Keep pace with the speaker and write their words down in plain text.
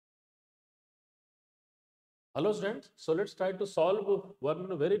Hello students, so let's try to solve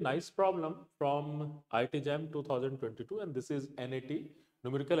one very nice problem from IIT-JAM 2022, and this is NAT,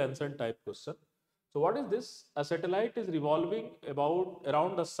 numerical answer type question. So what is this? A satellite is revolving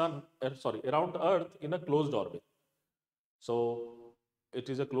around the sun, around Earth in a closed orbit. So it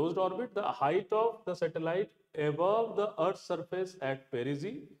is a closed orbit. The height of the satellite above the Earth's surface at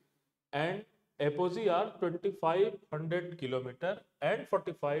perigee and apogee are 2500 kilometer and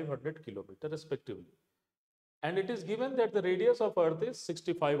 4500 kilometer respectively. And it is given that the radius of Earth is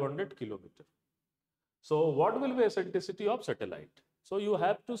 6500 kilometer. So what will be eccentricity of satellite? So you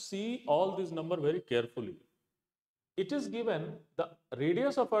have to see all these numbers very carefully. It is given the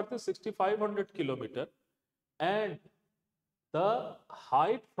radius of Earth is 6500 kilometer and the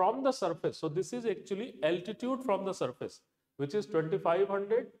height from the surface. So this is actually altitude from the surface, which is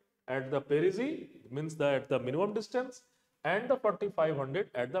 2500 at the perigee, means at the minimum distance, and the 4500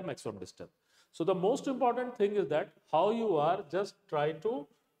 at the maximum distance. So the most important thing is that how you are, just try to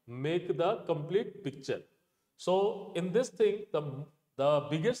make the complete picture. So in this thing, the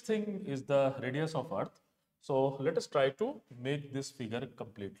biggest thing is the radius of Earth. So let us try to make this figure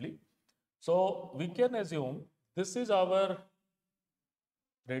completely. So we can assume this is our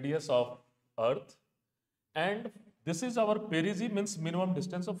radius of Earth and this is our perigee, means minimum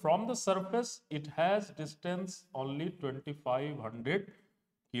distance. So from the surface it has distance only 2500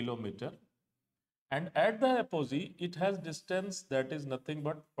 kilometer, and at the apogee it has distance that is nothing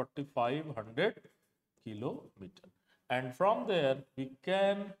but 4500 kilometer, and from there we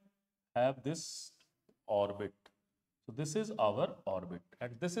can have this orbit. So this is our orbit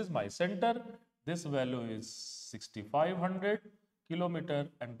and this is my center. This value is 6500 kilometer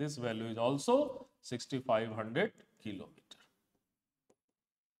and this value is also 6500 kilometer.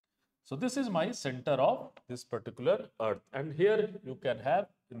 So this is my center of this particular Earth, and here you can have,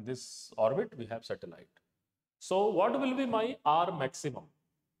 in this orbit we have satellite. So what will be my R maximum?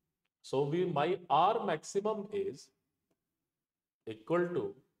 So my R maximum is equal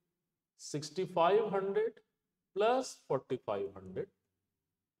to 6500 plus 4500,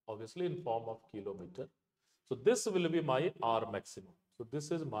 obviously in form of kilometer. So this will be my R maximum. So this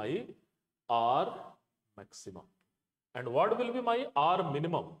is my R maximum. And what will be my R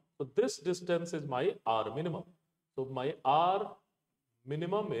minimum? So this distance is my R minimum. So my R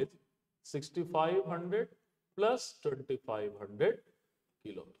minimum is 6500 plus 2500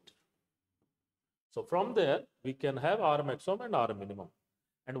 kilometer. So from there we can have R maximum and R minimum.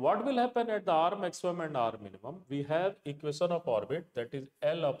 And what will happen at the R maximum and R minimum? We have equation of orbit, that is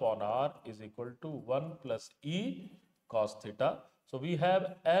L upon R is equal to 1 plus E cos theta. So we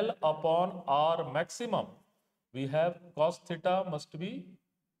have L upon R maximum. We have cos theta must be,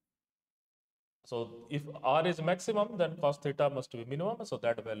 so if R is maximum, then cos theta must be minimum. So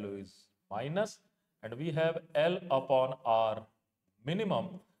that value is minus. And we have L upon R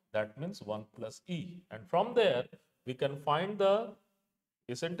minimum, that means 1 plus E. And from there we can find the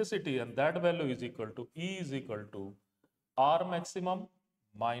eccentricity, and that value is equal to E is equal to R maximum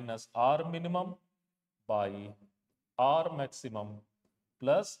minus R minimum by R maximum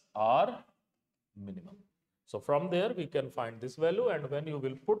plus R minimum. So from there we can find this value, and when you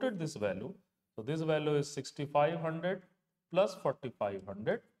will put it this value, so this value is 6500 plus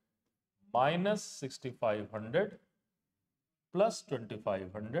 4500 minus 6500 plus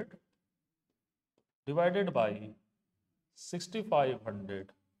 2500 divided by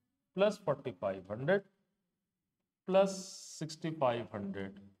 6500 plus 4500 plus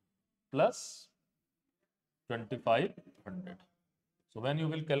 6500 plus 2500. So when you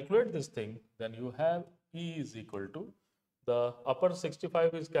will calculate this thing, then you have E is equal to, the upper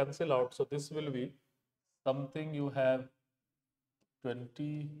 65 is cancel out. So this will be something, you have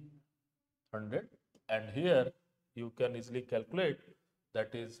 2000, and here you can easily calculate,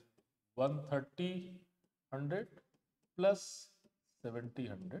 that is 130 plus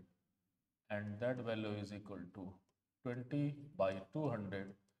 7000, and that value is equal to 20 by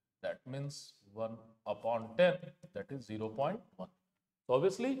 200, that means 1 upon 10, that is 0.1. So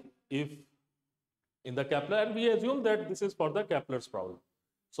obviously if in the Kepler, and we assume that this is for the Kepler's problem.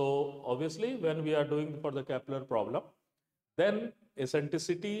 So obviously when we are doing for the Kepler problem, then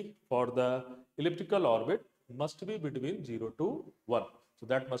eccentricity for the elliptical orbit must be between 0 to 1. So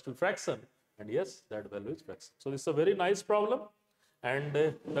that must be fraction, and yes, that value is fraction. So this is a very nice problem, and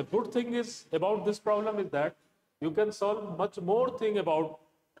the good thing is about this problem is that you can solve much more thing about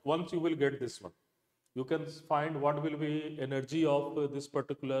once you will get this one. You can find what will be energy of this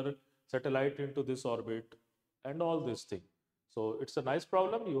particular satellite into this orbit and all these things. So it's a nice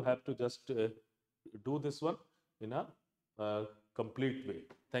problem. You have to just do this one in a complete way.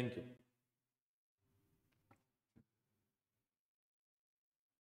 Thank you.